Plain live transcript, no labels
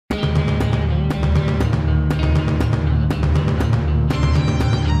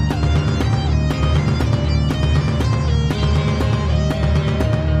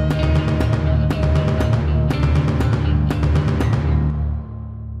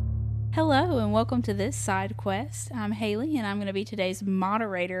Hello and welcome to this side quest. I'm Haley and I'm going to be today's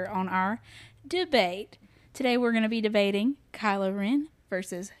moderator on our debate. Today we're going to be debating Kylo Ren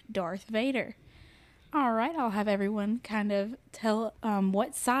versus Darth Vader. All right, I'll have everyone kind of tell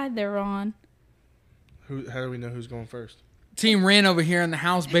what side they're on. How do we know who's going first? Team Ren over here in the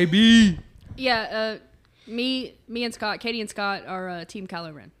house, baby. Yeah, me and Scott, Katie and Scott are Team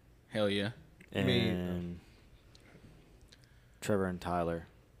Kylo Ren. Hell yeah. And Trevor and Tyler.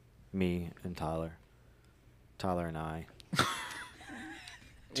 Me and Tyler. Tyler and I.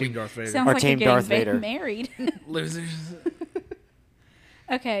 Team Darth Vader. Sounds Our like team you're Darth getting Vader. married. Losers.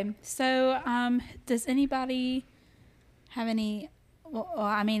 Okay, so does anybody have any... Well,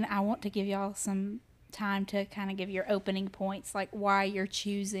 I want to give y'all some time to kind of give your opening points, like why you're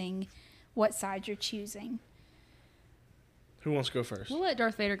choosing, what side you're choosing. Who wants to go first? We'll let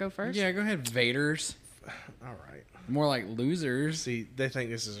Darth Vader go first. Yeah, go ahead, Vaders. All right. More like losers. See, they think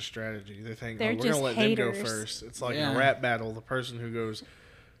this is a strategy. They think, They're we're going just to let them go haters. first. It's like Yeah. in a rap battle. The person who goes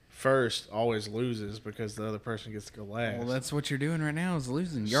first always loses because the other person gets to go last. Well, that's what you're doing right now is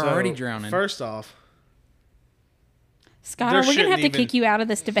losing. You're So, already drowning. First off, Scott, There are we going to have shouldn't to kick even- you out of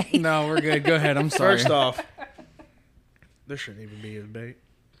this debate? No, we're good. Go ahead. I'm sorry. first off, there shouldn't even be a debate.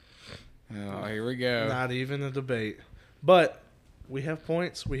 Oh, here we go. Not even a debate. But we have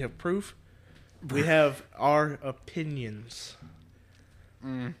points. We have proof. We have our opinions.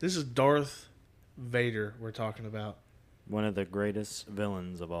 This is Darth Vader we're talking about. One of the greatest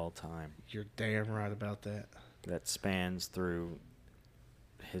villains of all time You're damn right about that. that spans through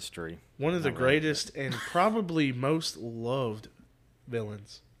history. One of the I like greatest and probably most loved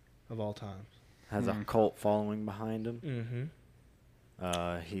villains of all time. Has a cult following behind him.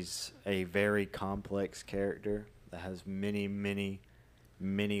 Mm-hmm. He's a very complex character that has many, many,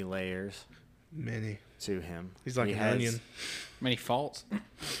 many layers Many. to him. He's like He an has- onion. Many faults.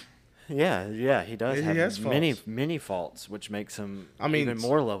 Yeah, he does He have has many, faults. many faults, which makes him I mean, even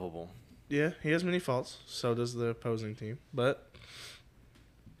more lovable. Yeah, he has many faults. So does the opposing team. But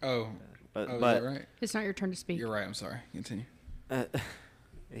Oh, But is but that right? It's not your turn to speak. You're right. I'm sorry. Continue.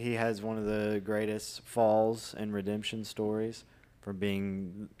 he has one of the greatest falls and redemption stories, from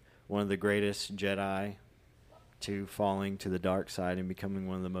being one of the greatest Jedi to falling to the dark side and becoming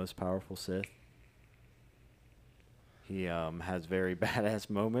one of the most powerful Sith. He has very badass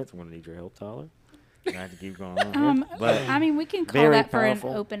moments. I'm going to need your help, Tyler. I have to keep going on here. But I mean, we can call very that for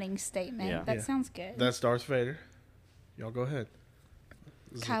powerful. an opening statement. Yeah. That Yeah. sounds good. that's Darth Vader. Y'all go ahead.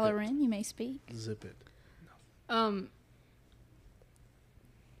 Zip Kylo it. Ren, you may speak. Zip it.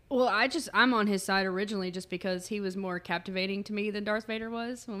 Well, I'm on his side originally just because he was more captivating to me than Darth Vader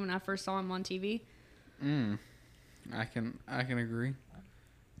was when I first saw him on TV. I can agree.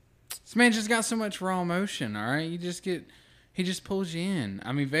 This man just got so much raw emotion. All right, he just pulls you in.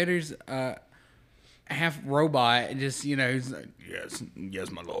 I mean, Vader's half robot. Just he's like,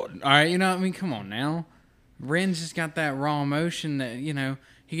 yes, my lord. All right, I mean, come on now. Ren's just got that raw emotion that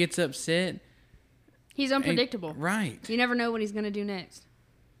he gets upset. He's unpredictable. Right. You never know what he's going to do next.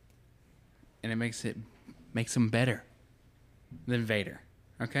 And it makes him better than Vader.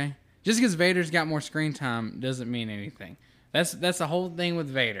 Okay? Just because Vader's got more screen time doesn't mean anything. That's the whole thing with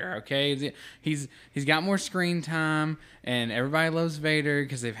Vader, okay? He's got more screen time, and everybody loves Vader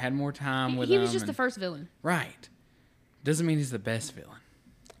because they've had more time with him. He was just the first villain. Right. Doesn't mean he's the best villain.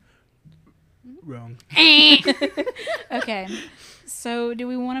 Wrong. Okay, so do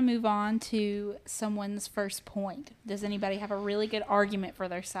we want to move on to someone's first point? Does anybody have a really good argument for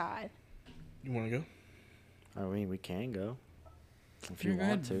their side? You want to go? I mean, we can go if you Go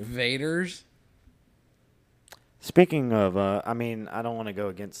want ahead, to. Vader's. Speaking of, I mean, I don't want to go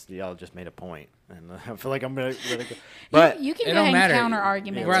against y'all. Just made a point, and I feel like I'm gonna go. But you can It go don't ahead matter. and counter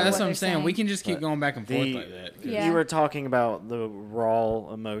argument. Right, to that's what I'm they're saying. We can just keep But going back and forth the- like that. Yeah. You were talking about the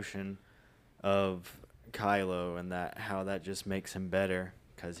raw emotion of Kylo and how that just makes him better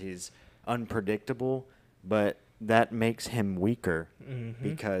because he's unpredictable, but that makes him weaker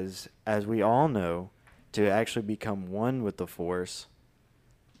because, as we all know, to actually become one with the Force,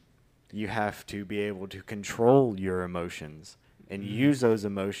 you have to be able to control your emotions and use those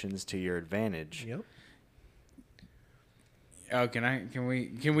emotions to your advantage. Yep. Oh, can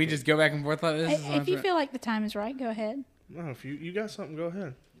we just go back and forth like this? If you feel like the time is right, go ahead. No, if you got something, go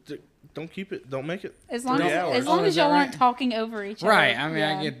ahead. Don't keep it. Don't make it. As long 3 as hours. as long Oh, as is that y'all aren't right? talking over each other. Right. I mean,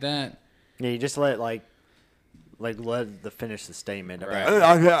 Yeah. I get that. Yeah, you just let let the finish the statement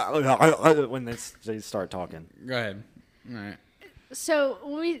when they start talking. Go ahead. All right. So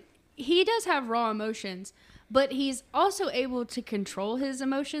he does have raw emotions, but he's also able to control his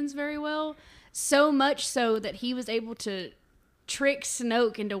emotions very well. So much so that he was able to trick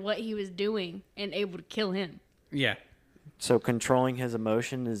Snoke into what he was doing and able to kill him. Yeah. So controlling his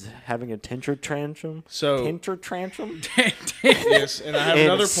emotion is having a temper tantrum. So- temper tantrum. Yes, and I have And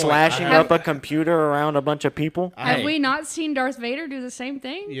another point. slashing I have- up a computer around a bunch of people. I- Have we not seen Darth Vader do the same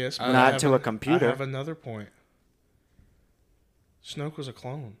thing? Yes, but Not I have to a computer. I have another point. Snoke was a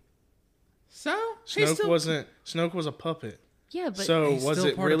clone. So he's Snoke was a puppet. Yeah, but So he's was still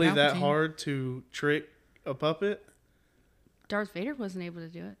it part of really that Palpatine. hard to trick a puppet? Darth Vader wasn't able to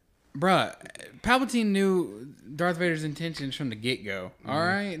do it. Bruh, Palpatine knew Darth Vader's intentions from the get-go. All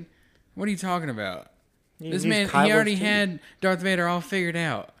right? What are you talking about? This man, he already had Darth Vader all figured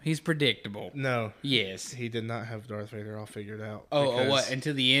out. He's predictable. No, Yes. he did not have Darth Vader all figured out. Oh, because- what?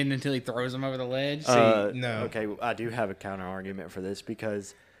 Until the end, until he throws him over the ledge? no. Okay, I do have a counter argument for this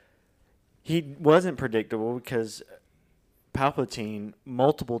because he wasn't predictable because Palpatine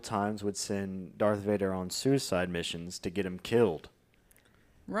multiple times would send Darth Vader on suicide missions to get him killed.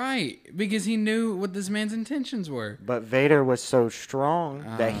 Right. Because he knew what this man's intentions were. But Vader was so strong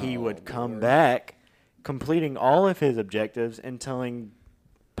that he would come back, completing all of his objectives and telling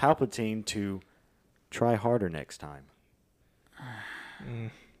Palpatine to try harder next time.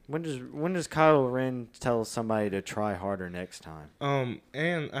 When does Kylo Ren tell somebody to try harder next time?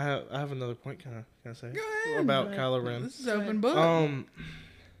 And I have another point. Can I say Go ahead. about Kylo Ren? This is open book.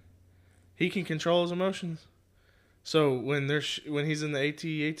 He can control his emotions. So when when he's in the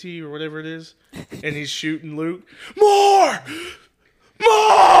AT-AT or whatever it is, and he's shooting Luke, more.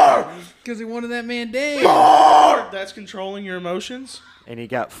 Because he wanted that man dead. That's controlling your emotions. And he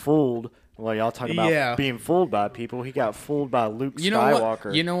got fooled. Well, y'all talk about Yeah. being fooled by people. He got fooled by Luke You know what?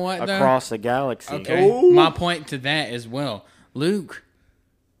 Skywalker. You know what, though? Across the galaxy. Okay. Oh. My point to that as well.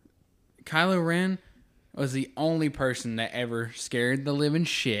 Kylo Ren was the only person that ever scared the living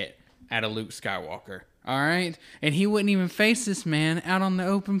shit out of Luke Skywalker. All right? And he wouldn't even face this man out on the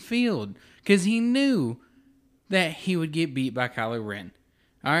open field because he knew that he would get beat by Kylo Ren.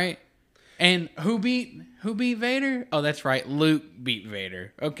 All right? And who beat Vader? Oh, that's right. Luke beat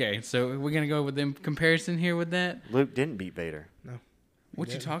Vader. Okay, so we're going to go with the comparison here with that? Luke didn't beat Vader. What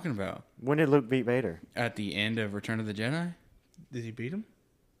you talking about? When did Luke beat Vader? At the end of Return of the Jedi? Did he beat him?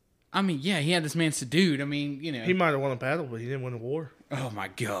 I mean, yeah, he had this man subdued. I mean, you know. He might have won a battle, but he didn't win a war. Oh, my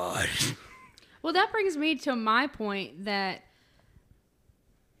God. Well, that brings me to my point that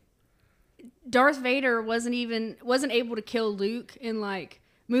Darth Vader wasn't able to kill Luke and like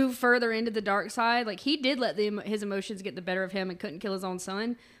move further into the dark side. Like he did let his emotions get the better of him and couldn't kill his own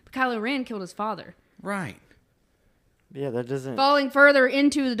son. But Kylo Ren killed his father, Right. Yeah, that doesn't. falling further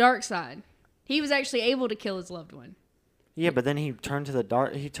into the dark side. He was actually able to kill his loved one. Yeah, but then he turned to the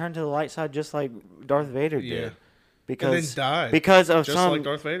dark. He turned to the light side just like Darth Vader did. Yeah. Because And then died, because of just some like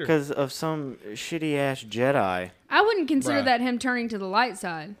Darth Vader. because of some shitty ass Jedi. I wouldn't consider Right. that him turning to the light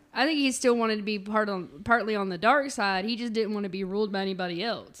side. I think he still wanted to be partly on the dark side. He just didn't want to be ruled by anybody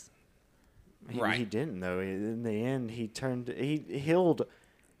else. Right. He didn't though. In the end, he healed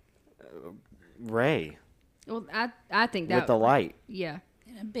Rey Well, I think that with the light. yeah.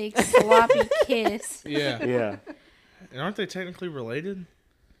 And a big sloppy kiss. Yeah. Yeah. And aren't they technically related?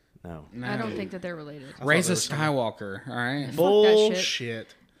 No. No. I don't think that they're related. Rey's a there was something. Skywalker, all right? Fuck that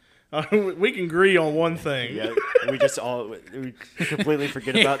shit. Bullshit. We can agree on one thing. Yeah. We completely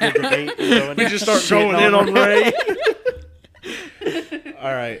forget about the debate. And We just start shitting going in on Rey. Ray.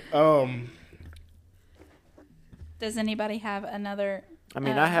 All right. Does anybody have another? I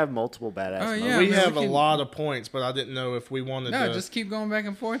mean, I have multiple badass. Oh, yeah. moments. We man, have we a can- lot of points, but I didn't know if we wanted No, to. just keep going back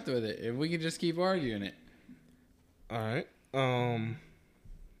and forth with it. If we could just keep arguing it. All right.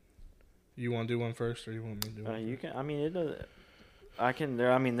 You want to do one first, or you want me to do one? You can. I mean, it does. I can.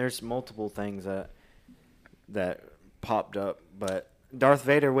 There. I mean, there's multiple things that popped up, but Darth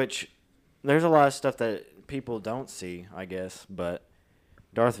Vader, which there's a lot of stuff that people don't see, I guess, but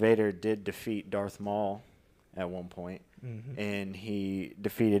Darth Vader did defeat Darth Maul at one point, and he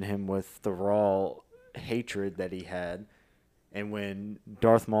defeated him with the raw hatred that he had. And when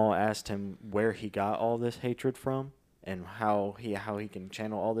Darth Maul asked him where he got all this hatred from and how he can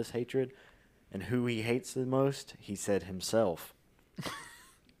channel all this hatred and who he hates the most, he said himself.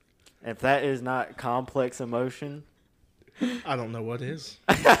 If that is not complex emotion, I don't know what is.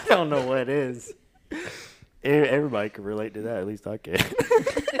 I don't know what is. Everybody can relate to that. At least I can.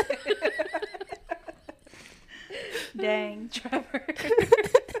 Dang, Trevor.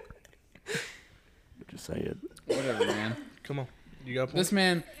 Just say it. Whatever, man. Come on. You got a point? This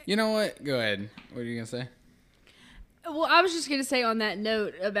man, you know what? Go ahead. What are you going to say? Well, I was just going to say on that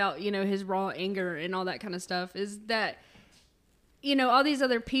note about, his raw anger and all that kind of stuff is that, all these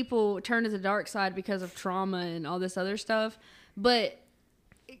other people turn to the dark side because of trauma and all this other stuff. But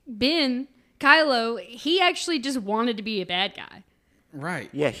Kylo, he actually just wanted to be a bad guy. Right.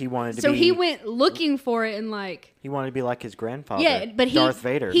 Yeah, he wanted to So be. he went looking for it and like. He wanted to be like his grandfather. Yeah, but Darth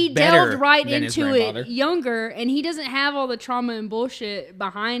Vader. he Better delved right than his into grandfather. it younger, and he doesn't have all the trauma and bullshit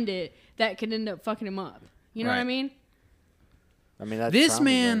behind it that could end up fucking him up. You know what I Right. mean? I mean, that's This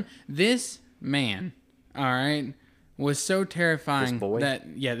sounding man, all right, was so terrifying This boy?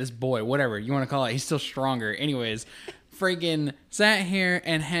 this boy, whatever you want to call it, he's still stronger. Anyways, freaking sat here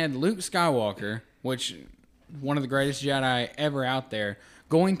and had Luke Skywalker, which one of the greatest Jedi ever out there,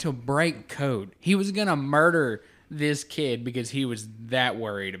 going to break code. He was gonna murder this kid because he was that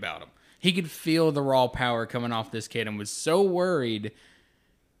worried about him. He could feel the raw power coming off this kid and was so worried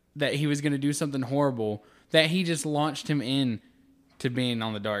that he was gonna do something horrible that he just launched him in to being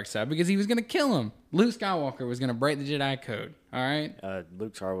on the dark side because he was going to kill him. Luke Skywalker was going to break the Jedi code. All right.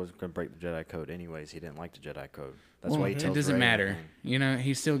 Luke Skywalker was going to break the Jedi code anyways. He didn't like the Jedi code. That's why he It tells doesn't Rey matter. everything. You know,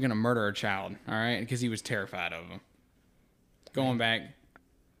 he's still going to murder a child. All right, because he was terrified of him. Going back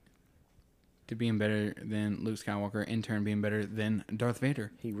to being better than Luke Skywalker, in turn being better than Darth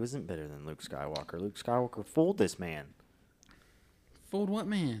Vader. He wasn't better than Luke Skywalker. Luke Skywalker fooled this man. Fooled what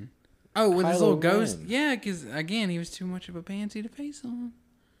man? Oh, with his Kylo little ghost. Ren. Yeah, because again, he was too much of a pansy to face on.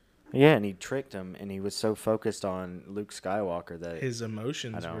 Yeah, and he tricked him, and he was so focused on Luke Skywalker that His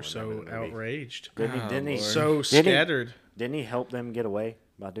emotions I don't were so remember the movie. outraged, didn't he? Oh, Didn't he? Lord. so Didn't he- scattered. Didn't he help them get away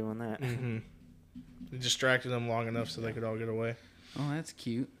by doing that? Mm-hmm. He distracted them long enough so they could all get away. Oh, that's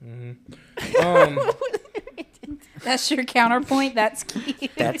cute. That's your counterpoint. That's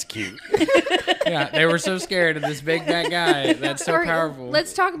cute. That's cute. Yeah, they were so scared of this big fat guy that's so Or, powerful.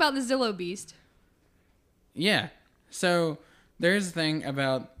 Let's talk about the Zillo Beast. Yeah. So there's a thing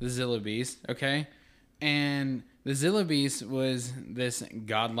about the Zilla Beast, okay? And the Zilla Beast was this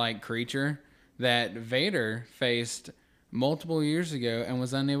godlike creature that Vader faced multiple years ago and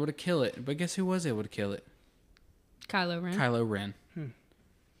was unable to kill it. But guess who was able to kill it? Kylo Ren. Kylo Ren.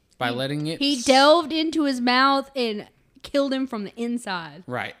 By letting it... He delved into his mouth and killed him from the inside.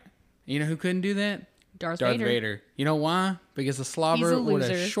 Right. You know who couldn't do that? Darth Darth Vader. Vader. You know why? Because the He's slobber a would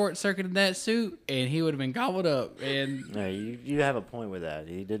have loser. short-circuited that suit and he would have been gobbled up. And No, you have a point with that.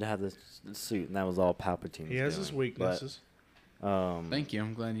 He did have the suit, and that was all Palpatine. He has his weaknesses, thank you.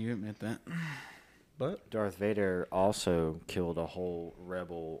 I'm glad you admit that. but Darth Vader also killed a whole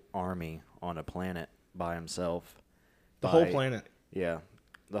rebel army on a planet by himself. the whole by- planet. Yeah,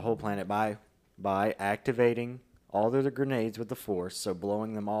 the whole planet by activating all of the grenades with the Force, so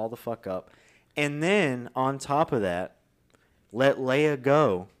blowing them all the fuck up. And then, on top of that, let Leia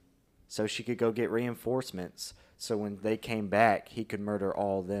go so she could go get reinforcements. So when they came back, he could murder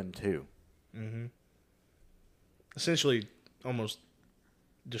all of them too. Essentially, almost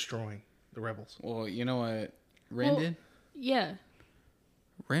destroying the rebels. Well, you know what Ren Well- did? Yeah.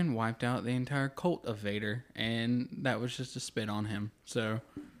 Ren wiped out the entire cult of Vader, and that was just a spit on him. So,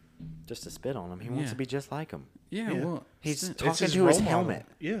 Just to spit on him. He wants Yeah. to be just like him. yeah, Yeah. well, He's still- talking his to his role model. helmet,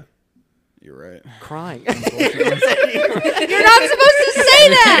 Yeah. you're right. crying. You're not supposed to say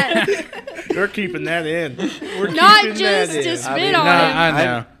that. We're keeping that in. We're Not keeping just that to in. spit mean, on No, him. I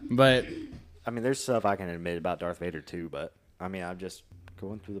know, but I mean, there's stuff I can admit about Darth Vader too, but I mean, I'm just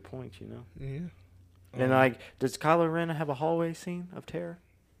going through the points, you know. Yeah. And like, does Kylo Ren have a hallway scene of terror?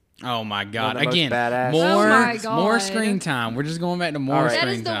 oh my god! of the most Again, badass- more Oh my more God. screen time. We're just going back to more All right. That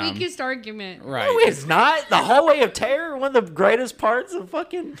screen is the time. weakest argument. Right? No, it's not. The hallway of terror, one of the greatest parts of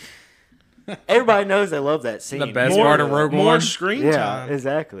fucking. Everybody knows they love that scene. The best More, part of Rogue more One. screen Yeah, time.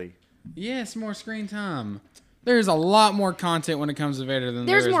 exactly. Yes, more screen time. There's a lot more content when it comes to Vader than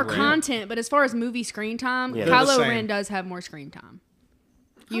There's there is more Ren. content, but as far as movie screen time, Yeah, they're the Kylo same. Ren does have more screen time.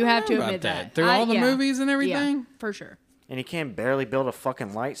 I You don't have know to about admit that. Through all the movies and everything. Yeah, for sure. And he can barely build a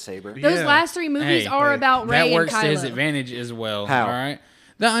fucking lightsaber. Yeah. Those last three movies Hey, are about Rey that and works Kylo. to his advantage as well. How? All right.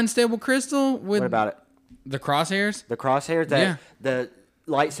 The unstable crystal with What about it? the crosshairs. The crosshairs that Yeah. the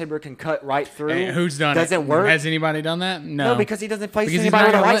lightsaber can cut right through. Hey, who's done doesn't it? Doesn't work. Has anybody done that? No. No, because he doesn't face Because he's anybody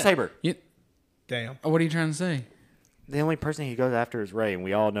with a not gonna let- lightsaber. You- Damn. what are you trying to say? The only person he goes after is Rey, and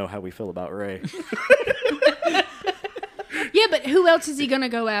we all know how we feel about Rey. Yeah, but who else is he gonna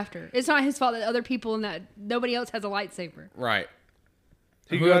go after? It's not his fault that other people and that nobody else has a lightsaber. Right.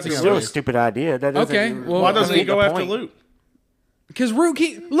 He Who go else after is Still a Luke. stupid idea. That doesn't, Okay, well, Why doesn't he defeat the go after point. Luke? Because Luke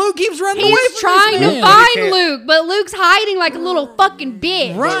keeps running away He's from trying this to man. find can't- Luke, but Luke's hiding like a little fucking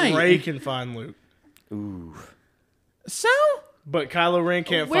bitch. Right. But Ray can find Luke. Ooh. So But Kylo Ren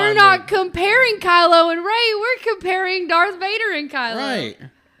can't We're find not Luke. comparing Kylo and Rey. We're comparing Darth Vader and Kylo. right.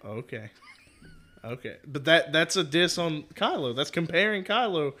 Okay. Okay. But that's a diss on Kylo. That's comparing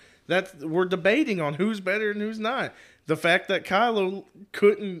Kylo. We're debating on who's better and who's not. The fact that Kylo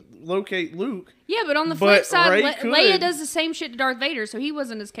couldn't locate Luke. Yeah, but on the But flip side, Rey could. Leia does the same shit to Darth Vader, so he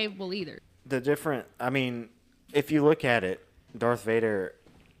wasn't as capable either. If you look at it, Darth Vader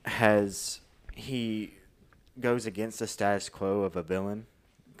he goes against the status quo of a villain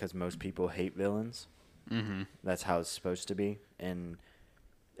because most people hate villains. Mm-hmm. That's how it's supposed to be. And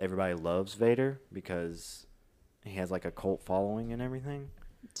everybody loves Vader because he has like a cult following and everything.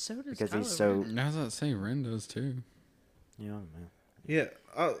 So does Because he's Kylo so, Ren. I was about to say Ren does too. you know, man. Yeah,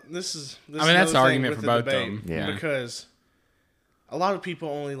 this is. I mean, that's the argument for both of them. Yeah. Because a lot of people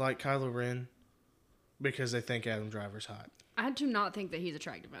only like Kylo Ren because they think Adam Driver's hot. I do not think that he's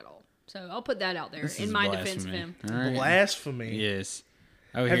attractive at all. So I'll put that out there This in is my defense of blasphemy. him. All right. Blasphemy. Yes.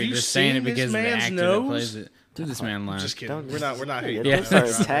 Oh, Have you're you just saying it seen this because of the man's actor nose? that plays it. Dude, this man lying. Just kidding. Don't- We're not hating. Yeah. Don't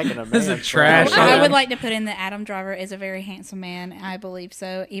start tagging a man. This is a trash I Yeah. would like to put in that Adam Driver is a very handsome man. I believe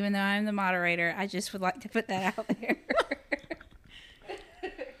so. Even though I'm the moderator, I just would like to put that out there.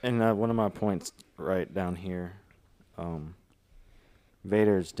 And one of my points right down here,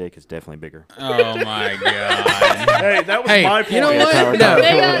 Vader's dick is definitely bigger. Oh my god. Hey, that was Hey, my point. you know what? Yeah, No,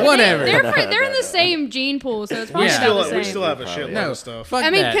 They, whatever. They're in the same gene pool, so it's probably Yeah. about the We same. still have a Probably. shitload No, of stuff. fuck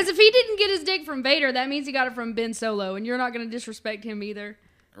I mean, that. because if he didn't get his dick from Vader, that means he got it from Ben Solo, and you're not going to disrespect him either.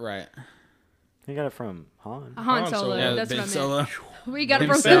 Right. He got it from Han. Han Han Solo, Solo. Yeah, that's Ben what I Solo. meant. We got it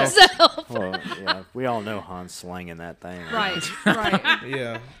from Himself. himself. Well, yeah, we all know Han's slanging that thing. Right, right.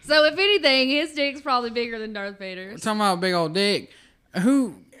 Yeah. So if anything, his dick's probably bigger than Darth Vader's. Talking about a big old dick.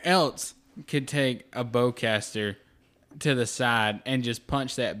 Who else could take a bowcaster to the side and just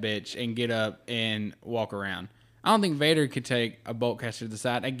punch that bitch and get up and walk around? I don't think Vader could take a bowcaster to the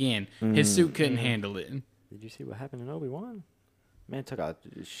side. Again, his suit couldn't handle it. Did you see what happened in Obi-Wan? Man took a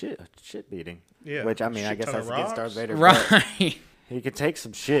shit beating. Yeah. Which, I mean, I Shit guess ton of that's against Darth rocks. Vader. but Right. He could take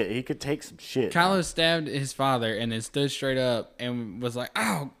some shit. Kylo stabbed his father and then stood straight up and was like,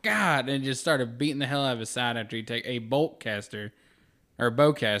 "Oh God!" and just started beating the hell out of his side after he took a bowcaster,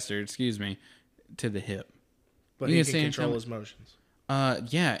 excuse me, to the hip. But You he can can see control him- his motions.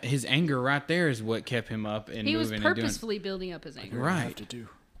 Yeah, his anger right there is what kept him up and He was moving and doing. purposefully building up his anger. Right. to do.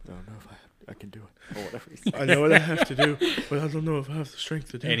 I don't know if I can do it. Or whatever he said. I know what I have to do, but I don't know if I have the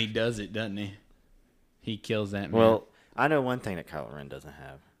strength to do And it. he does it, doesn't he? He kills that man. Well, I know one thing that Kylo Ren doesn't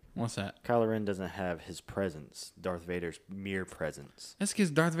have. What's that? Kylo Ren doesn't have his presence, Darth Vader's mere presence. That's because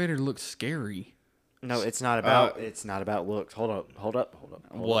Darth Vader looks scary. No, it's not about. It's not about looks. Hold up.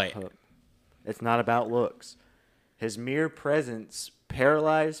 What? It's not about looks. His mere presence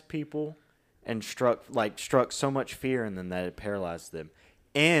paralyzed people and struck so much fear in them that it paralyzed them.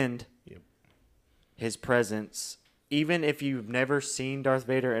 And his presence, even if you've never seen Darth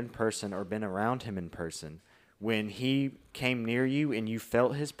Vader in person or been around him in person, when he came near you and you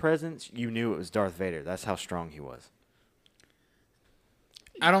felt his presence, you knew it was Darth Vader. That's how strong he was.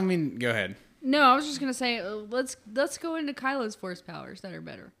 I don't mean. Go ahead. No, I was just gonna say let's go into Kylo's force powers that are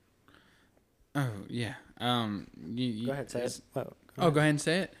better. Oh yeah. You Go ahead, say it. Go ahead and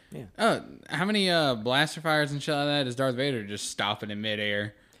say it. Yeah. Oh, how many blaster fires and shit like that is Darth Vader just stopping in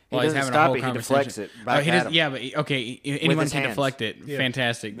midair? He While he's doesn't having stop a whole it, he conversation? deflects it back he at does, him. yeah, but okay, anyone his can hands. deflect it. Yeah.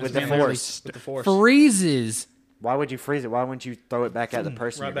 Fantastic. With This the man literally Force. With the Force. freezes Why would you freeze it? Why wouldn't you throw it back at the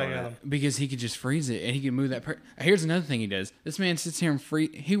person? Right you're back going at at? him. because he could just freeze it and he can move that. Here's another thing he does. This man sits here and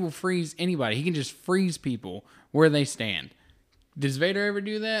he will freeze anybody. He can just freeze people where they stand. Does Vader ever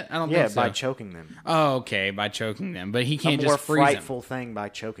do that? I don't Yeah, think so. by choking them. Oh, okay, by choking them, but he can't A more just freeze them. frightful thing by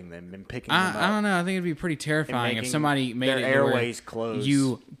choking them and picking them up. I don't know. I think it'd be pretty terrifying if making somebody made their it to where airways close.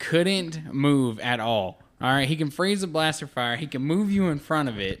 You couldn't move at all. All right, he can freeze a blaster fire. He can move you in front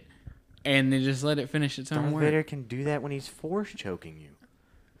of it, and then just let it finish its own Darth work. Vader can do that when he's force choking you.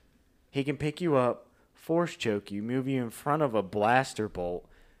 He can pick you up, force choke you, move you in front of a blaster bolt.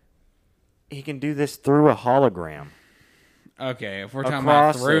 He can do this through a hologram. Okay, if we're talking about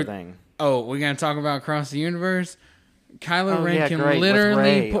Across through, the thing. oh, we're gonna talk about across the universe. Kylo Oh, Ren yeah, can great, with literally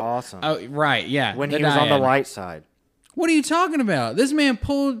Rey, pull. awesome. Oh, right, yeah. When he was on the dyad. light side. What are you talking about? This man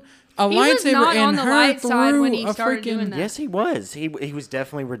pulled a He was lightsaber not and on the her light side through when he a started freaking. doing that. Yes, he was. He was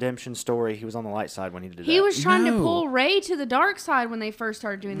definitely Redemption Story. He was on the light side when he did that. He was trying to No. pull Rey to the dark side when they first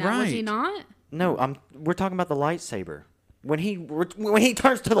started doing that. Was he Right. not? No, we're talking about the lightsaber. When he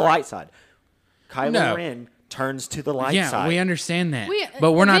turns to the light side. Kylo No. Ren turns to the light Yeah, side. we understand that,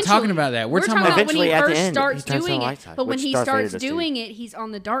 but we're not talking eventually- about that. We're talking about about when he Eventually, at the first end, starts he turns to the doing light it. side, But when which he Darth Vader starts does too. doing it, he's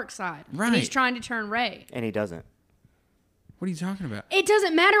on the dark side. And Right. he's trying to turn Rey. And he doesn't. What are you talking about? It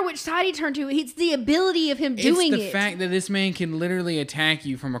doesn't matter which side he turned to. It's the ability of him doing it's the it. fact that this man can literally attack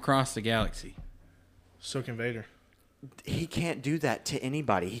you from across the galaxy. So can Vader. He can't do that to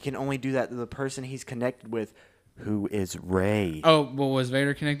anybody. He can only do that to the person he's connected with who is Rey. Oh, well, was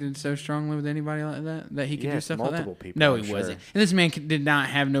Vader connected so strongly with anybody like that he could do Yes, stuff like that? multiple people, No, I'm he sure. wasn't. And this man did not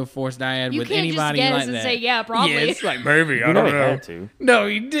have no force dyad You with can't just anybody guess like and that. say, yeah, probably. Yeah, it's like maybe. You I know don't he know. had to. No,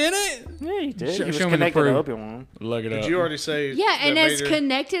 he didn't. Yeah, he did. Show He was me the connected to proof. Obi-Wan. Look it Did up. you already say? Yeah, and that as Vader-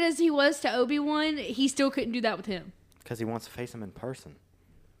 connected as he was to Obi-Wan, he still couldn't do that with him. Because he wants to face him in person.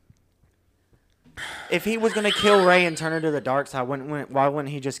 If he was going to kill Rey and turn her to the dark side, why wouldn't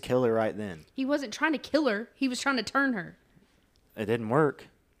he just kill her right then? He wasn't trying to kill her. He was trying to turn her. It didn't work.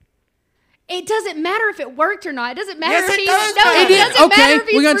 It doesn't matter if it worked or not. It doesn't matter Yes, if it he's does no. matter. It It did. doesn't Okay, matter if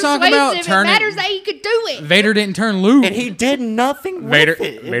he's we gotta talk about persuasive. It turning- matters that he could do it. Vader didn't turn Luke. And he did nothing with Vader, it.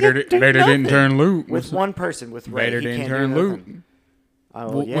 It Vader, didn't do Vader didn't nothing. turn Luke. With one person, with Rey, Vader he didn't can't turn do Luke. nothing.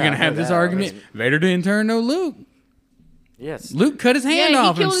 Oh, We're yeah, gonna I have know this that argument. already. Vader didn't turn no Luke. Yes. Luke cut his hand Yeah, he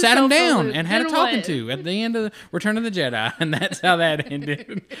off and killed sat him himself for down Luke. and had a Then talking what? to at the end of the Return of the Jedi, and that's how that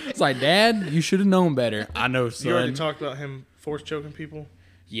ended. It's like, Dad, you should have known better. I know, son. You already talked about him force choking people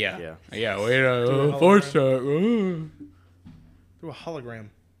Yeah. Yeah. Wait, a force hologram. talk. through a hologram.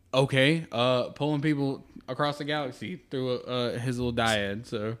 Okay, pulling people across the galaxy through his little dyad.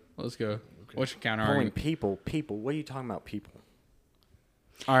 So let's go. What's your counter Pulling argument? people. What are you talking about, people?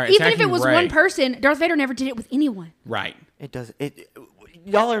 All right, Even if attacking it was Rey. one person, Darth Vader never did it with anyone. Right. It does.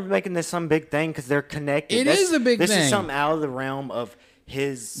 Y'all are making this some big thing because they're connected. It is a big this thing. This is something out of the realm of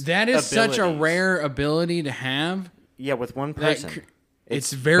his. That is such a abilities. rare ability to have. Yeah, with one That person.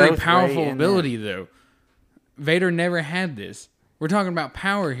 it's very both powerful Rey and ability, them. though. Vader never had this. We're talking about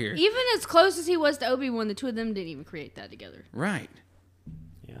power here. Even as close as he was to Obi-Wan, the two of them didn't even create that together. Right.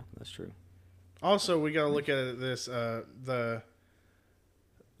 Yeah, that's true. Also, we got to look at this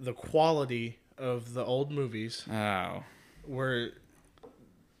the quality of the old movies Oh. where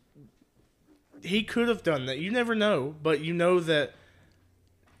he could have done that. You never know, but you know that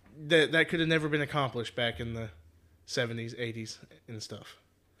could have never been accomplished back in the 70s, 80s, and stuff.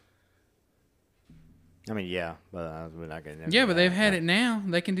 I mean, yeah, but we're not gonna. Yeah, but they've had it now.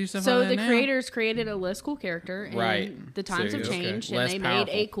 They can do stuff So like that the now. creators created a less cool character, and Right. the times So, have okay. changed, Less and they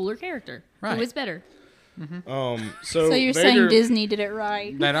powerful. made a cooler character Right. who is better. So you're Vader, saying Disney did it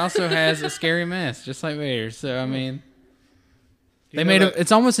right? That also has a scary mess, just like Vader. So I mean, you they know made that-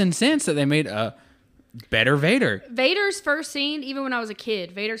 it's almost incensed that they made a better Vader. Vader's first scene, even when I was a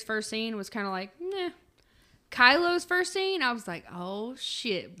kid, Vader's first scene was kind of like, nah. Kylo's first scene, I was like, oh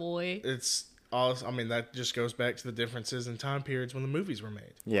shit, boy. It's all. I mean, that just goes back to the differences in time periods when the movies were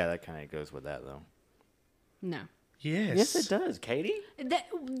made. Yeah, that kind of goes with that though. No. Yes. Yes, it does, Katie.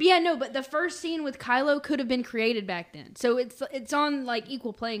 Yeah, no, but the first scene with Kylo could have been created back then. So it's on like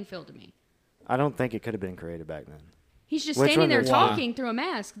equal playing field to me. I don't think it could have been created back then. He's just Which standing one there was- talking through a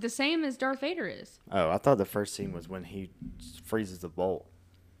mask, the same as Darth Vader is. Oh, I thought the first scene was when he freezes the bolt.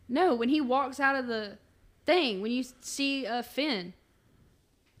 No, when he walks out of the thing, when you see Finn.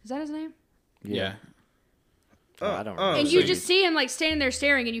 Is that his name? Yeah. Oh, I don't oh, remember. And so you you- just see him like standing there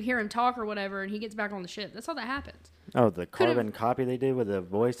staring, and you hear him talk or whatever, and he gets back on the ship. That's how that happens. Oh, the Could've- carbon copy they did with the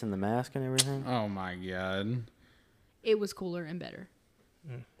voice and the mask and everything. Oh my god. It was cooler and better.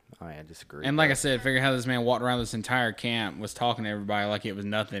 Oh, I disagree. And like I said, figure how this man walked around this entire camp, was talking to everybody like it was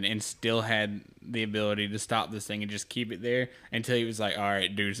nothing, and still had the ability to stop this thing and just keep it there until he was like, "All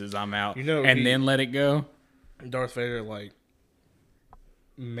right, deuces, I'm out," You know, and he- then let it go. Darth Vader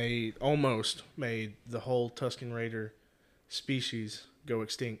almost made the whole Tusken Raider species go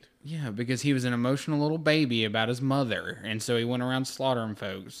extinct. Yeah, because he was an emotional little baby about his mother, and so he went around slaughtering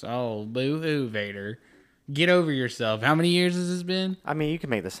folks. Oh, boo-hoo, Vader. Get over yourself. How many years has this been? I mean, you can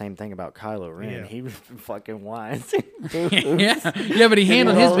make the same thing about Kylo Ren. Yeah. He was fucking whines. yeah, but he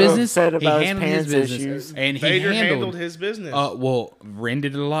handled was his all business. upset He about his handled his parents' business, issues. and he Vader handled handled. his business. Well, Ren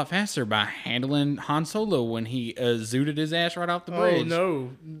did it a lot faster by handling Han Solo when he zooted his ass right off the bridge. Oh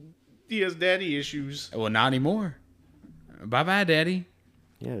no, he has daddy issues. Well, not anymore. Bye-bye, Daddy.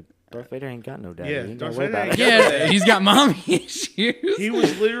 Yeah, Darth Vader ain't got no daddy. Yeah, He ain't Darth gotta worry Vader about ain't it. Yeah, he's got mommy issues. He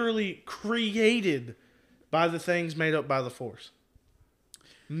was literally created by the things made up by the Force.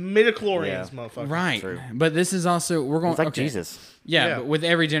 Midichlorians, Yeah. motherfucker. Right, True. but this is also we're going. It's like okay. Jesus. Yeah, Yeah. but with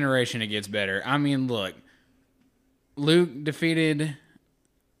every generation, it gets better. I mean, look, Luke defeated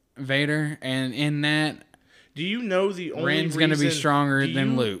Vader, and in that, Do you know the only Ren's gonna be reason- stronger do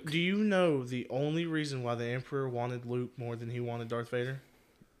than you- Luke. Do you know the only reason why the Emperor wanted Luke more than he wanted Darth Vader?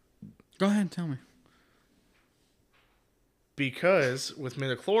 go ahead and tell me. Because with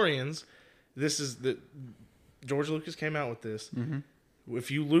midichlorians, this is the George Lucas came out with this. Mm-hmm.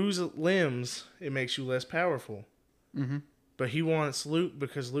 If you lose limbs, it makes you less powerful. Mm-hmm. But he wants Luke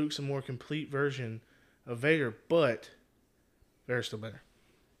because Luke's a more complete version of Vader. But Vader's still better.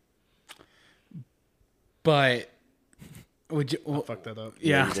 But would you? I fucked that up.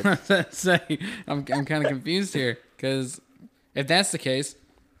 Yeah, Yeah, you say I'm kind of confused here because if that's the case,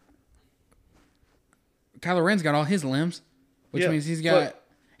 Kylo Ren's got all his limbs, which Yeah, means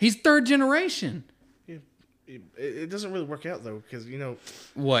he's third generation. It doesn't really work out though, because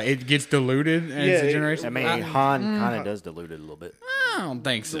What, it gets diluted as a generation? I mean, Han kind of does dilute it a little bit. I don't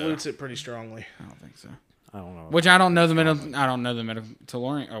think so. dilutes it pretty strongly. I don't think so. I don't know. Which I don't know the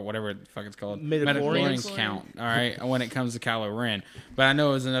Midichlorian or whatever the fuck it's called. Midichlorians? Midichlorians count. All right, when it comes to Kylo Ren, but I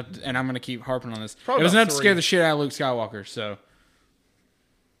know it was enough, and I'm gonna keep harping on this. Probably it was about enough to scare 3. the shit out of Luke Skywalker. So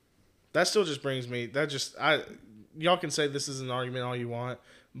That still just brings me. Y'all can say this is an argument all you want,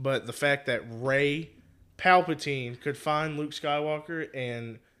 but the fact that Rey Palpatine could find Luke Skywalker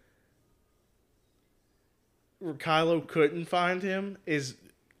and Kylo couldn't find him is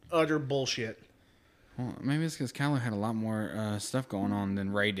utter bullshit. well, maybe it's because Kylo had a lot more stuff going on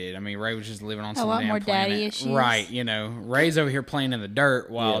than Rey did. I mean, Rey was just living on some lot damn more planet. daddy issues. Right? Rey's over here playing in the dirt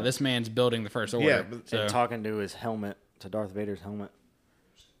while this man's building the First Order. Yeah, but- so. And talking to his helmet, to Darth Vader's helmet.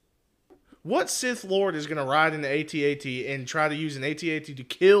 What Sith Lord is going to ride in the AT-AT and try to use an AT-AT to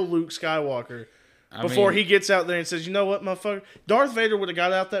kill Luke Skywalker before he gets out there and says, you know what, motherfucker? Darth Vader would have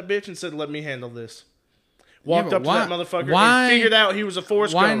got out that bitch and said, let me handle this. Walked but up why- to that motherfucker why- and figured out he was a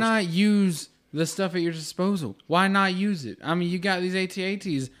Force Why ghost. not use the stuff at your disposal? Why not use it? I mean, you got these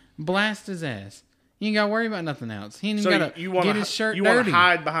AT-ATs. Blast his ass. You ain't got to worry about nothing else. He ain't even got to get his shirt you want dirty. to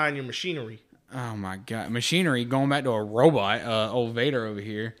hide behind your machinery. Oh, my God. Machinery, going back to a robot, old Vader over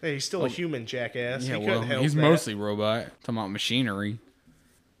here. Hey, he's still a human, jackass. Yeah, he couldn't well, help he's that. mostly robot. Talking about machinery.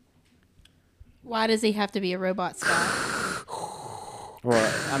 Why does he have to be a robot Scott?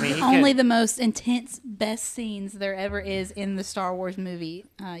 Well, I mean, he Only can, the most intense, best scenes there ever is in the Star Wars movie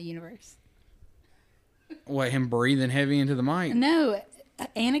universe. What, him breathing heavy into the mic? No,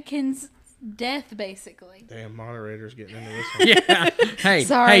 Anakin's death, basically. Damn, moderator's getting into this one. Yeah. Hey,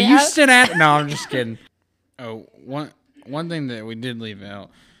 Sorry, hey, you I- sit at. No, I'm just kidding. Oh, one thing that we did leave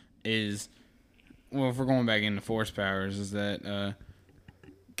out is, well, if we're going back into Force powers, is that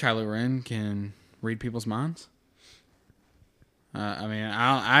Kylo Ren can read people's minds. I mean,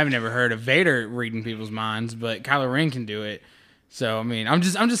 I've never heard of Vader reading people's minds, but Kylo Ren can do it. So I mean, I'm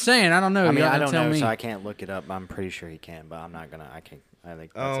just saying. I don't know. I mean, You I gotta don't tell know, me. so I can't look it up. I'm pretty sure he can, but I'm not gonna. I can't. I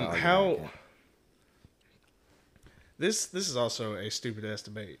think that's all How? This is also a stupid ass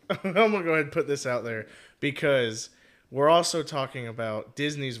debate. I'm gonna go ahead and put this out there because we're also talking about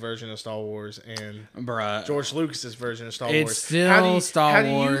Disney's version of Star Wars and Bruh. George Lucas's version of Star It's Wars. still Star How do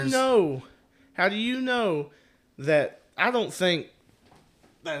Wars. you know? How do you know that? I don't think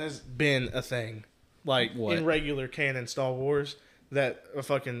that has been a thing, like What? in regular canon Star Wars, that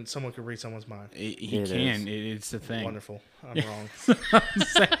someone could read someone's mind. He It can. is. It's the thing. Wonderful. I'm wrong. I'm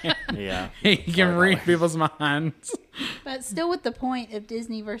saying. Yeah. He can read people's minds. But still with the point of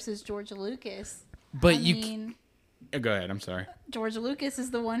Disney versus George Lucas. But I you. mean, Go ahead. I'm sorry. George Lucas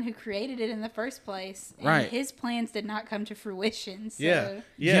is the one who created it in the first place. And Right. his plans did not come to fruition. So.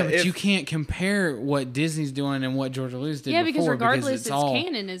 Yeah, But you can't compare what Disney's doing and what George Lucas did Yeah, because before regardless, it's all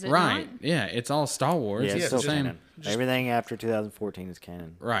canon, is it right. not? Yeah, it's all Star Wars. Yeah, it's it's the still same. canon. Everything after 2014 is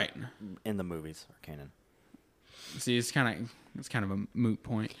canon. Right. In the movies are canon. See, it's kind of a moot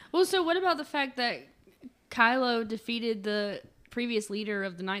point. Well, so what about the fact that Kylo defeated the previous leader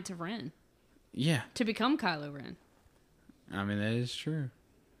of the Knights of Ren Yeah, to become Kylo Ren? I mean that is true.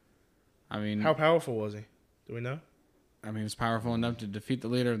 I mean, How powerful was he? Do we know? he was powerful enough to defeat the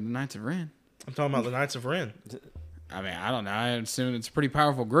leader of the Knights of Ren. I'm talking about the Knights of Ren. I mean, I don't know. I assume it's a pretty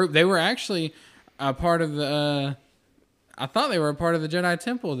powerful group. They were actually a part of the. I thought they were a part of the Jedi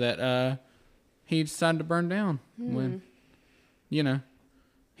Temple that he decided to burn down when,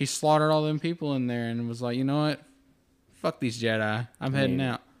 he slaughtered all them people in there and was like, you know what, fuck these Jedi. I'm heading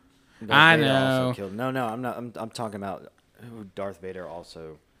out. Darth I Vader know. Also killed, no, I'm not. I'm talking about who Darth Vader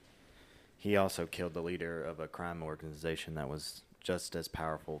also. He also killed the leader of a crime organization that was just as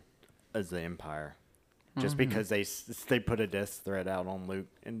powerful as the Empire. Just because they put a death threat out on Luke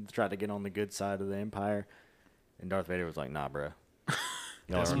and tried to get on the good side of the Empire, and Darth Vader was like, "Nah, bro,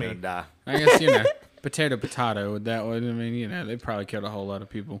 y'all are gonna die." I guess potato with that one. I mean, they probably killed a whole lot of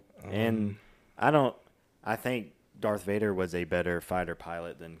people. And I think Darth Vader was a better fighter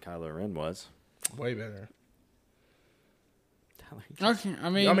pilot than Kylo Ren was. Way better. Okay, I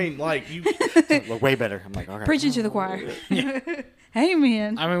mean, like you. Look, way better. I'm like, okay. Preaching to the choir.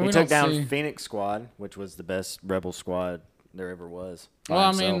 Amen. I mean, We we took don't down see. Phoenix Squad, which was the best rebel squad there ever was. by Well, I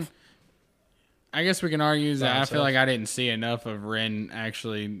himself. mean, I guess we can argue that I himself. feel like I didn't see enough of Ren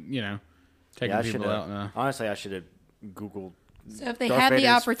actually, taking I people should out. have. Honestly, I should have Googled So if they Darth had the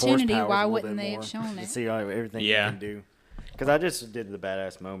Vader's force opportunity, powers why a little wouldn't bit they have more shown to it? see everything Yeah. he can do. Because I just did the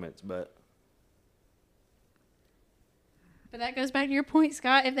badass moments, but But that goes back to your point,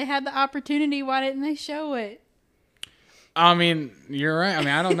 Scott. If they had the opportunity, why didn't they show it? I mean, you're right. I mean,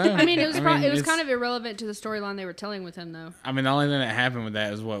 I don't know. I mean, it was it was it's- kind of irrelevant to the storyline they were telling with him, though. I mean, the only thing that happened with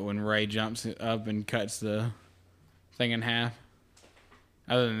that is when Rey jumps up and cuts the thing in half.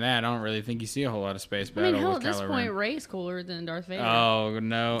 Other than that, I don't really think you see a whole lot of space I battle mean, hell, with at this Kylo point, Ren. Rey's cooler than Darth Vader. Oh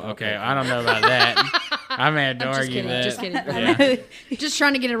no! Okay, I don't know about that. I may have to I'm just argue kidding. that. Just kidding. Yeah. Just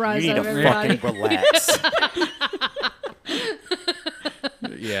trying to get a rise you need out to of everybody. fucking relax.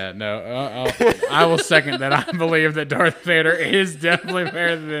 Yeah, no, I will second that. I believe that Darth Vader is definitely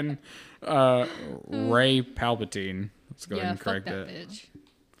better than Rey Palpatine. Let's go ahead Yeah, and fuck correct that that. bitch.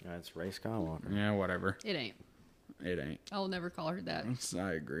 That's Rey Skywalker. Yeah, whatever. It ain't. It ain't. I'll never call her that.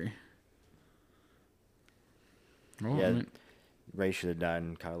 I agree. Well, Yeah, I mean, Rey should have died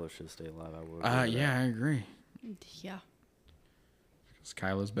and Kylo should have stayed alive. I would. agree with yeah, that. I agree. Yeah. Because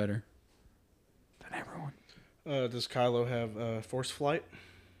Kylo's better than everyone. Does Kylo have force flight?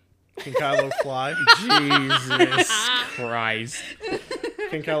 Can Kylo fly? Jesus Christ.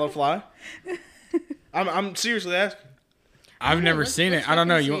 Can Kylo fly? I'm seriously asking. I've never let's- seen let's it. I don't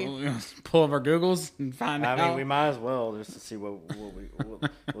know. check You and want to pull up our Googles and find out? I mean, we might as well just to see what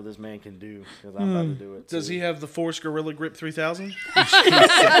this man can do because I'm about to do it. Does too. he have the Force Gorilla Grip 3000?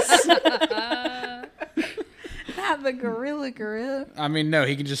 Not the gorilla. I mean, no.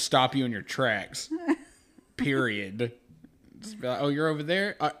 He can just stop you in your tracks. Period. Just be like, oh, you're over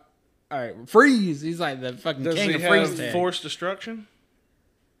there? All right, freeze. He's like the fucking Does king he of freeze have tag. Force Destruction?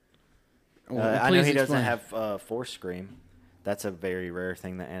 Well, I know please he doesn't explain. have Force Scream. That's a very rare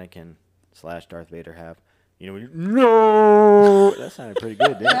thing that Anakin / Darth Vader have. You know, when you no, that sounded pretty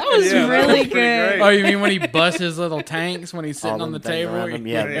good, didn't That it? was Yeah, that really was pretty good. great. Oh, you mean when he busts his little tanks when he's sitting All on the them things table? around him,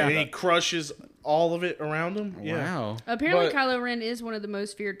 yeah. And he crushes all of it around him? Yeah. Wow. Apparently, But- Kylo Ren is one of the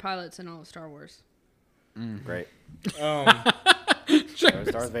most feared pilots in all of Star Wars. Great. Um, So is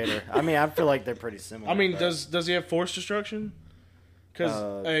Darth Vader. I mean, I feel like they're pretty similar. I mean, but- does he have Force Destruction?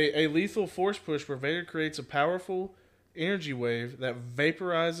 Because a lethal Force push where Vader creates a powerful energy wave that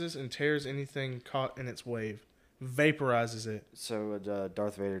vaporizes and tears anything caught in its wave. Vaporizes it. So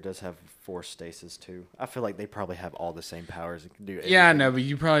Darth Vader does have Force stasis too. I feel like they probably have all the same powers and can do. Yeah, I everything. know, but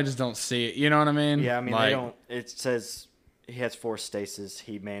you probably just don't see it. You know what I mean? Yeah, I mean Like, they don't. It says he has Force stasis.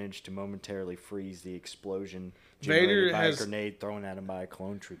 He managed to momentarily freeze the explosion generated Vader by has- a grenade thrown at him by a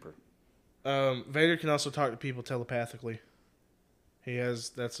clone trooper. Vader can also talk to people telepathically.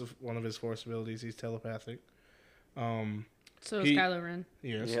 That's one of his Force abilities. He's telepathic. So is He- Kylo Ren.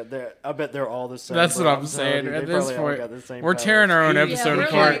 Yes. Yeah, I bet they're all the same. That's bro. what I'm telling saying. you, At they this probably all point, got the same we're powers. tearing our own Yeah, episode we're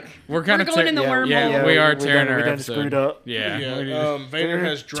apart. like- we're kind of we're going in the wormhole. Yeah, we are we tearing done- our we done episode. screwed up. Yeah. we did. Vader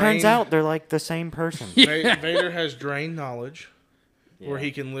has drained. Turns out they're like the same person. Vader has drained knowledge, where Yeah.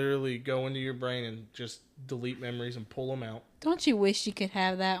 he can literally go into your brain and just delete memories and pull them out. Don't you wish you could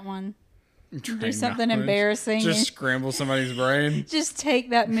have that one? Do Train something knowledge. embarrassing. Just and scramble somebody's brain. just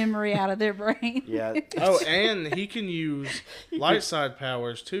take that memory out of their brain. Yeah. Oh, and he can use light side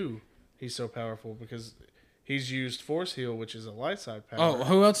powers too. He's so powerful because he's used Force Heal, which is a light side power. Oh,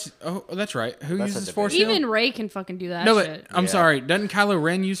 who else? Oh, that's right. Who That's a uses debate. Force Heal? Even Rey can fucking do that no, but shit. I'm Yeah. sorry. Doesn't Kylo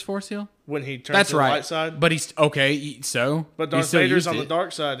Ren use Force Heal? When he turns That's to the right. light side. But he's okay. So, But he Darth still Vader's used on the it.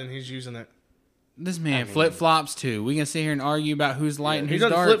 dark side and he's using it. This man flip flops too. We can sit here and argue about who's light and He who's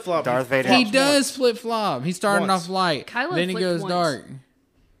doesn't dark. flip flop. Darth Vader- He flops does once flip flop. He's starting Once. off light, Kylo then he flipped goes once. dark.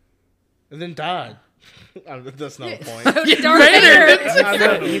 and then died. That's not a point. So did Darth Vader. I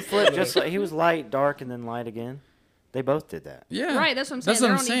know. He flipped just like he was light, dark, and then light again. They both did that. Yeah, Right, that's what I'm saying. That's what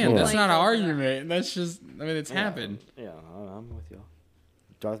They're I'm on saying. equal That's not an playing field for that. argument. That's just. I mean, it's happened. Yeah, I'm with y'all.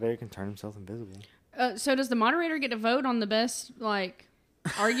 Darth Vader can turn himself invisible. So does the moderator get to vote on the best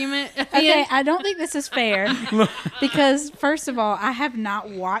argument? at the Okay, end? I don't think this is fair because first of all, I have not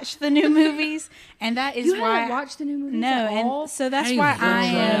watched the new movies, and that is You why haven't watched the new movies no, at all? and so that's Hey, why they're I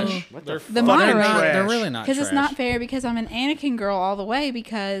am trash. What They're the the fuck? moderator. They're not. They're Trash. really not. because it's trash. not fair because I'm an Anakin girl all the way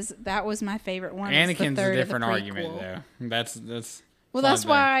because that was my favorite one. It's the Anakin's third a of the different argument, prequel. though. That's. Well, that's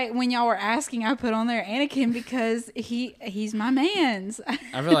why when y'all were asking, I put on there Anakin because he's my man's.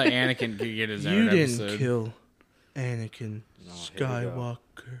 I feel like Anakin could get his own episode. kill Anakin No, here we go.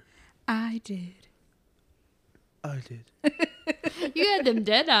 I did. I did. You had them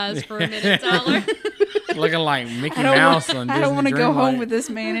dead eyes for a minute, Tyler. Looking like Mickey I don't, Mouse want, on I Disney don't want to go Dreamlight. home with this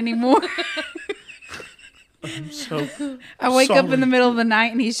man anymore. I'm so I wake up in Sorry. the middle of the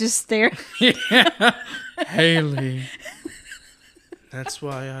night and he's just staring. Haley. That's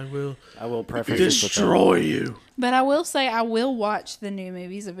why I will I will preface this with destroy you. But I will say I will watch the new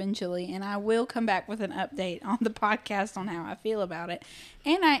movies eventually, and I will come back with an update on the podcast on how I feel about it.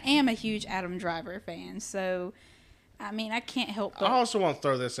 And I am a huge Adam Driver fan, so I mean I can't help I but also want to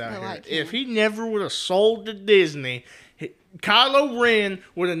throw this out I here. like If him. he never would have sold to Disney, Kylo Ren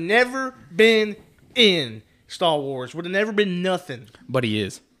would have never been in Star Wars. Would have never been nothing. But he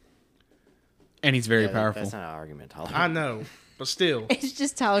is. And he's very Yeah, powerful. That's not an argument, Tyler. I know, but still, it's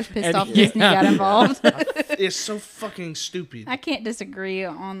just Tyler's pissed And off yeah. Disney got involved. it's so fucking stupid. I can't disagree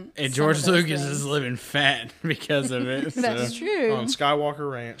on. And some George of those Lucas things. is living fat because of it. That's so. true. On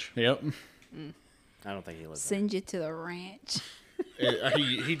Skywalker Ranch, Yep. I don't think he lives there. Send you to the ranch.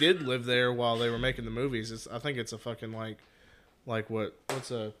 he did live there while they were making the movies. I think it's a fucking like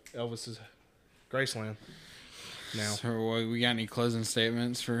what's Elvis's Graceland now. So we got any closing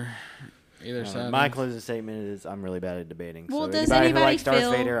statements for either side? My closing statement is I'm really bad at debating. Well, so does anybody who anybody likes Darth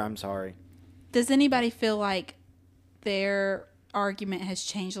feel- Vader, I'm sorry. Does anybody feel like their argument has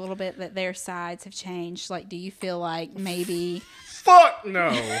changed a little bit? That their sides have changed? Like, do you feel like maybe? Fuck no.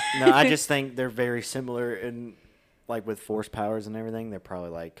 No, I just think they're very similar in, like, with force powers and everything. They're probably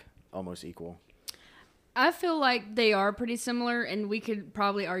like almost equal. I feel like they are pretty similar, and we could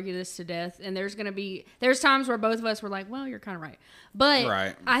probably argue this to death. And there's times where both of us were like, "Well, you're kind of right," but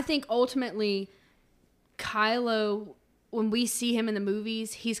Right. I think ultimately, Kylo, when we see him in the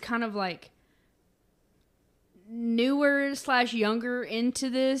movies, he's kind of like newer / younger into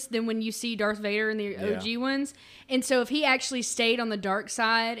this than when you see Darth Vader in the OG ones. And so if he actually stayed on the dark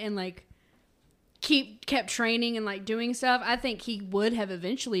side and like kept training and like doing stuff, I think he would have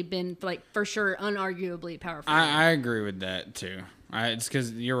eventually been like for sure unarguably powerful. I agree with that too. It's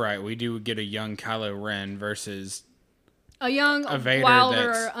because you're right. We do get a young Kylo Ren versus a young, a Vader wilder,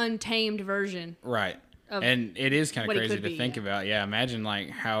 that's- untamed version. right, Of and it is kind of what he crazy could to be, think yeah. about. Yeah, imagine like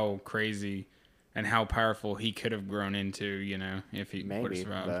how crazy and how powerful he could have grown into. You know, if he would have Maybe,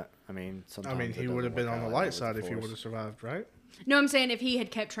 survived. but I mean, sometimes he would have been on the light side if he would have survived, right? No, I'm saying if he had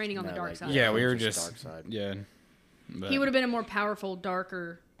kept training on the No, dark like, side. Yeah, we were Just just dark side. yeah. But, He would have been a more powerful,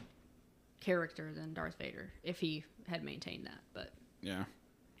 darker character than Darth Vader if he had maintained that. But yeah.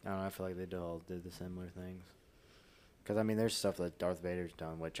 I don't know. I feel like they all did the similar things. Because I mean, there's stuff that Darth Vader's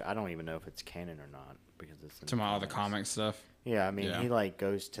done, which I don't even know if it's canon or not, because it's in To all the comics. comic stuff. Yeah, I mean, Yeah. he like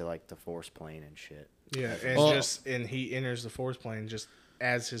goes to like the Force plane and shit. Yeah, Well- and he enters the Force plane just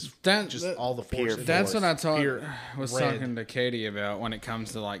as his That- all the Pure Force. That's what I Pure was red. talking to Katie about when it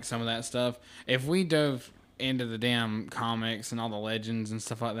comes to like some of that stuff. If we dove into the damn comics and all the legends and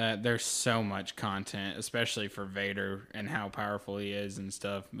stuff like that, there's so much content, especially for Vader and how powerful he is and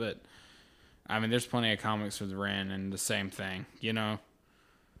stuff. But I mean, there's plenty of comics with Ren and the same thing, you know.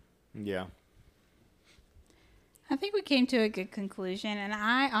 Yeah. I think we came to a good conclusion, and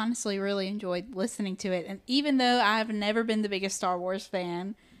I honestly really enjoyed listening to it. And even though I've never been the biggest Star Wars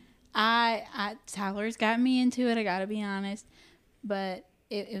fan, Tyler's got me into it. I got to be honest, but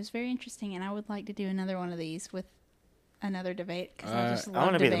it was very interesting, and I would like to do another one of these with another debate because I just I love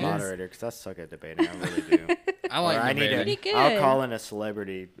want to be the debates. moderator because I suck at debating. I really do. I like Or I need debating. Pretty good. I'll call in a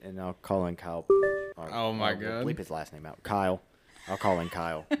celebrity and I'll call in Kyle. Oh my we'll God. bleep his last name out. Kyle. I'll call in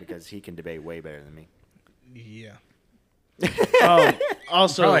Kyle because he can debate way better than me. Yeah.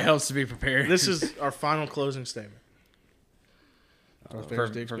 Also, Probably helps to be prepared. this is our final closing statement. Darth Vader's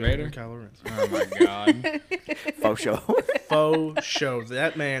for dick's Vader? bigger than Kylo Ren's. Oh my god. Faux show. Faux show.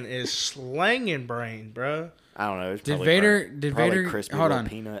 That man is slanging brain, bruh. I don't know. It's Did probably Vader- burnt. did Probably Vader- crispy hold little on.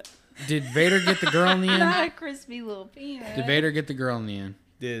 peanut. Did Vader get the girl in the Not end? a crispy little peanut. Did Vader get the girl in the end?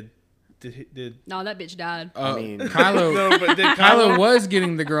 Did no, that bitch died. I mean- Kylo. no? But did Kylo was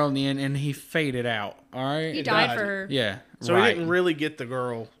getting the girl in the end, and he faded out. All right. He died died. for her. Yeah. So right. he didn't really get the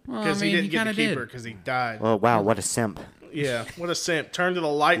girl Well, because I mean, he he didn't get to kinda keep did. her because he died. Oh wow, what a simp! Yeah, what a simp! Turn to the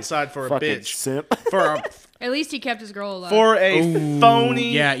light side for a Fucking bitch. simp. At least he kept his girl alive. For a Ooh,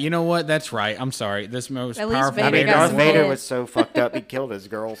 phony. Yeah, you know what? That's right. I'm sorry. This most At least powerful. I Vader mean, got Darth some Vader hits. was so fucked up he killed his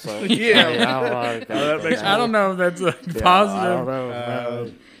girl. So Yeah. I don't know. that makes I don't know if that's a Yeah, positive. I don't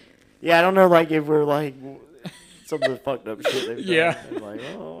know. Yeah, I don't know. Like if we're like some of the fucked up shit they've done. Yeah. It's like,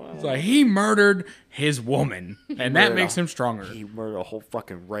 oh, It's like he murdered his woman, and that murdered makes a- him stronger. he murdered a whole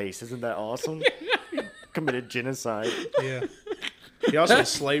fucking race. Isn't that awesome? Committed genocide. Yeah. He also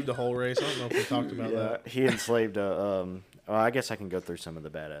enslaved the whole race. I don't know if we talked about that. He enslaved a. Well, I guess I can go through some of the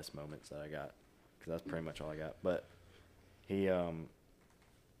badass moments that I got because that's pretty much all I got. But he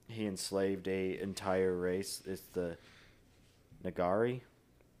enslaved a entire race. It's the Nagari.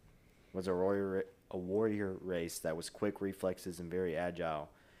 Was a warrior race that was quick reflexes and very agile,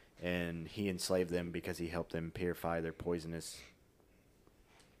 and he enslaved them because he helped them purify their poisonous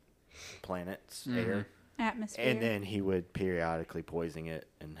planet's air. Atmosphere. And then he would periodically poison it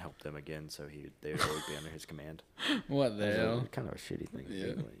and help them again, so they would always be under his command. What the hell? Kind of a shitty thing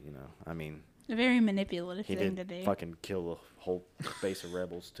to do, you know. I mean, a very manipulative he thing to did do. fucking kill the whole base of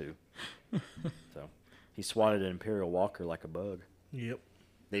rebels, too. So, he swatted an Imperial Walker like a bug. Yep.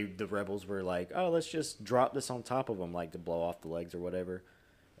 The rebels were like, oh, let's just drop this on top of them, like to blow off the legs or whatever.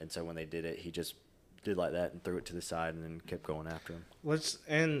 And so when they did it, he just did like that and threw it to the side and then kept going after him.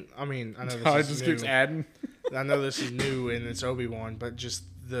 I mean, I know this Oh, it is just new. keeps adding. I know this is new and it's Obi-Wan, but just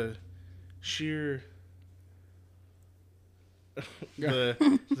the sheer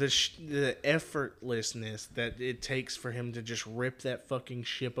the effortlessness that it takes for him to just rip that fucking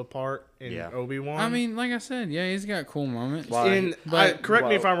ship apart in Obi-Wan. I mean, like I said, yeah, he's got cool moments. Correct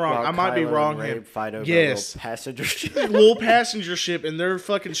me if I'm wrong. I might be wrong here. Fight over yes, a little passenger ship. little passenger ship, and they're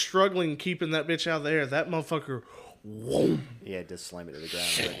fucking struggling keeping that bitch out of the air. That motherfucker, whoa. Yeah, just slam it to the ground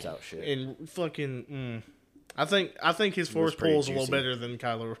and rips out shit. And fucking, I think his force pull is a little better than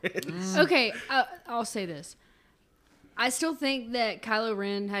Kylo Ren's. Okay, I'll say this. I still think that Kylo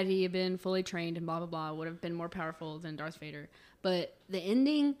Ren, had he been fully trained and blah, blah, blah, would have been more powerful than Darth Vader. But the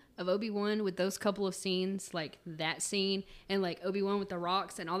ending of Obi-Wan with those couple of scenes, like that scene, and like Obi-Wan with the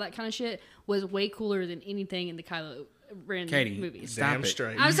rocks and all that kind of shit, was way cooler than anything in the Kylo Ren movies. Damn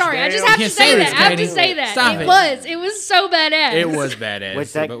straight. I'm sorry, I just have to say that. I have to say that. Stop It was so badass. It was badass.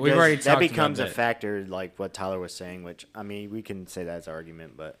 Which but we've already talked that becomes about a factor, like what Tyler was saying, which, I mean, we can say that as an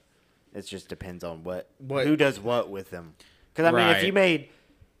argument, but it just depends on who does what with them. Because, I mean,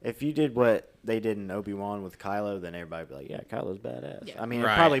 if you did what they did in Obi-Wan with Kylo, then everybody would be like, yeah, Kylo's badass. Yeah. I mean, it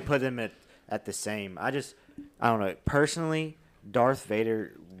probably put them at the same. I don't know. Personally, Darth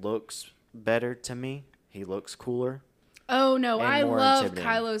Vader looks better to me. He looks cooler. Oh, no. I love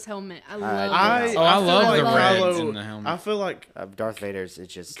Kylo's helmet. I love it. I love the reds Kylo in the helmet. I feel like Darth Vader's,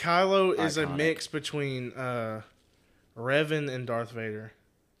 it's just Kylo iconic. is a mix between Revan and Darth Vader.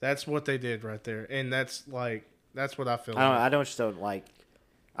 That's what they did right there. And that's what I feel like.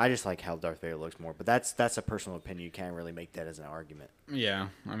 I just like how Darth Vader looks more, but that's a personal opinion. You can't really make that as an argument. Yeah,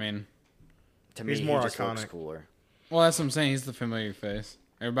 I mean, to me, he's more he just iconic. looks cooler. Well, that's what I'm saying. He's the familiar face.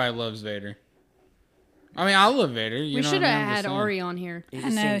 Everybody loves Vader. I mean, I love Vader. We should have had Ari on here. I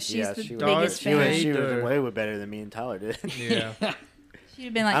know, she's the biggest fan. She was way better than me and Tyler did. Yeah. She'd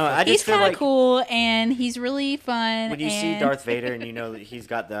have been like, he's kind of cool, and he's really fun. When you see Darth Vader and you know that he's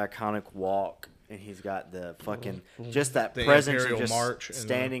got the iconic walk, and he's got the fucking, just that presence of just march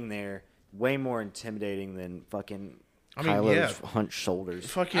standing there, way more intimidating than fucking Kylo's hunched shoulders.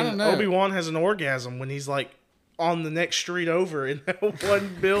 Fucking Obi-Wan has an orgasm when he's like on the next street over in that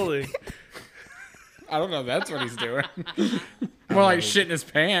one building. I don't know if that's what he's doing. More like shitting his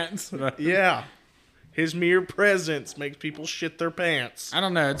pants. Yeah. His mere presence makes people shit their pants. I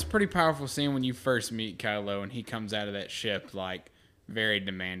don't know. It's a pretty powerful scene when you first meet Kylo and he comes out of that ship like very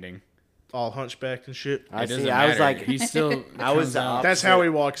demanding. All hunchbacked and shit. I was like, he's still. That's how he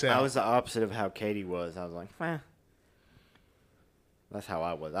walks out. I was the opposite of how Katie was. I was like, eh. That's how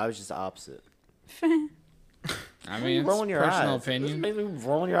I was. I was just the opposite. I mean, it's rolling your personal eyes. Opinion. Maybe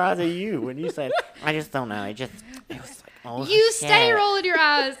rolling your eyes at you when you said, I just don't know. It was like, oh, you stay rolling your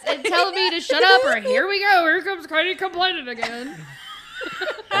eyes and telling me to shut up, or here we go. Here comes Katie complaining again.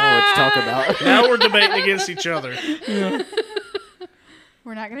 What you talk about? Now we're debating against each other. Yeah.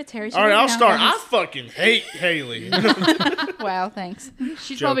 We're not going to tear each other down. All right, I'll start. I fucking hate Haley. Wow, thanks.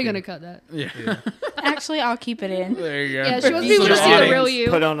 She's probably going to cut that. Yeah. Actually, I'll keep it in. There you go. Yeah, she wants people to see the real you.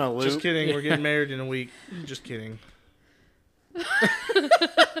 Put on a loop. Just kidding. We're getting married in a week. Just kidding.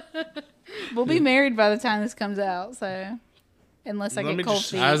 We'll be married by the time this comes out, so unless I get cold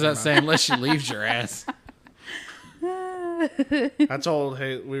feet. I was about to say, unless she leaves your ass. I told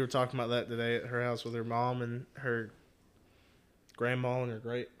Haley, we were talking about that today at her house with her mom and her grandma and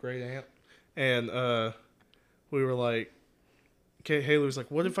her great aunt, and we were like, Haley was like,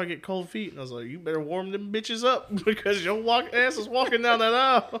 "What if I get cold feet?" And I was like, "You better warm them bitches up because your ass is walking down that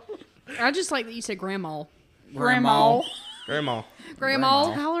aisle." I just like that you said grandma. Grandma.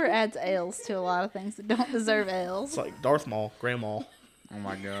 Tyler adds L's to a lot of things that don't deserve L's. It's like Darth Maul, Grandma. Oh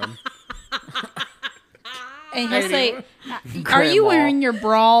my god. And he'll say, "Are you wearing your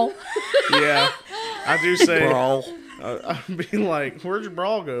bra?" Yeah, I do say brawl. I'd be like, "Where'd your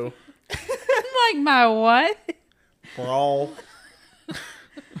bra go?" Like my what? Brawl.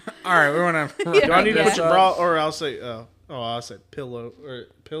 All right, we want to. Do I need to put your bra? Or I'll say, I said pillow or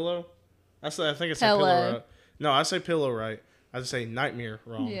pillow. I think I said pillow right. No, I say pillow right. I just say nightmare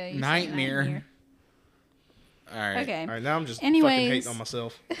wrong. Yeah, you nightmare. All right. Okay. All right. Now I'm just fucking hating on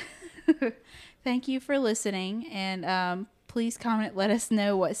myself. Thank you for listening, and please comment. Let us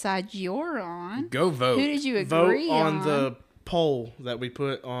know what side you're on. Go vote. Who did you Vote agree on the poll that we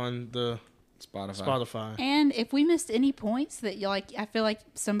put on the Spotify. Spotify. And if we missed any points that you like, I feel like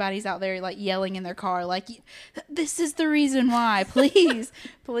somebody's out there like yelling in their car, like, this is the reason why. Please,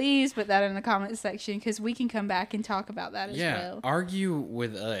 please put that in the comment section because we can come back and talk about that as well. Argue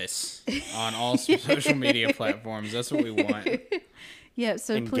with us on all social media platforms. That's what we want. Yeah,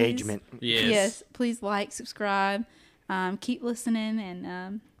 so Engagement. Yes. Yes, please like, subscribe, keep listening,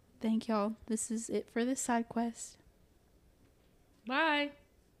 and thank y'all. This is it for this side quest. Bye.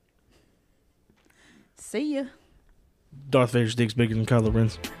 See ya. Darth Vader's dick's bigger than Kylo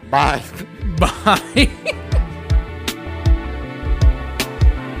Ren's. Bye. Bye.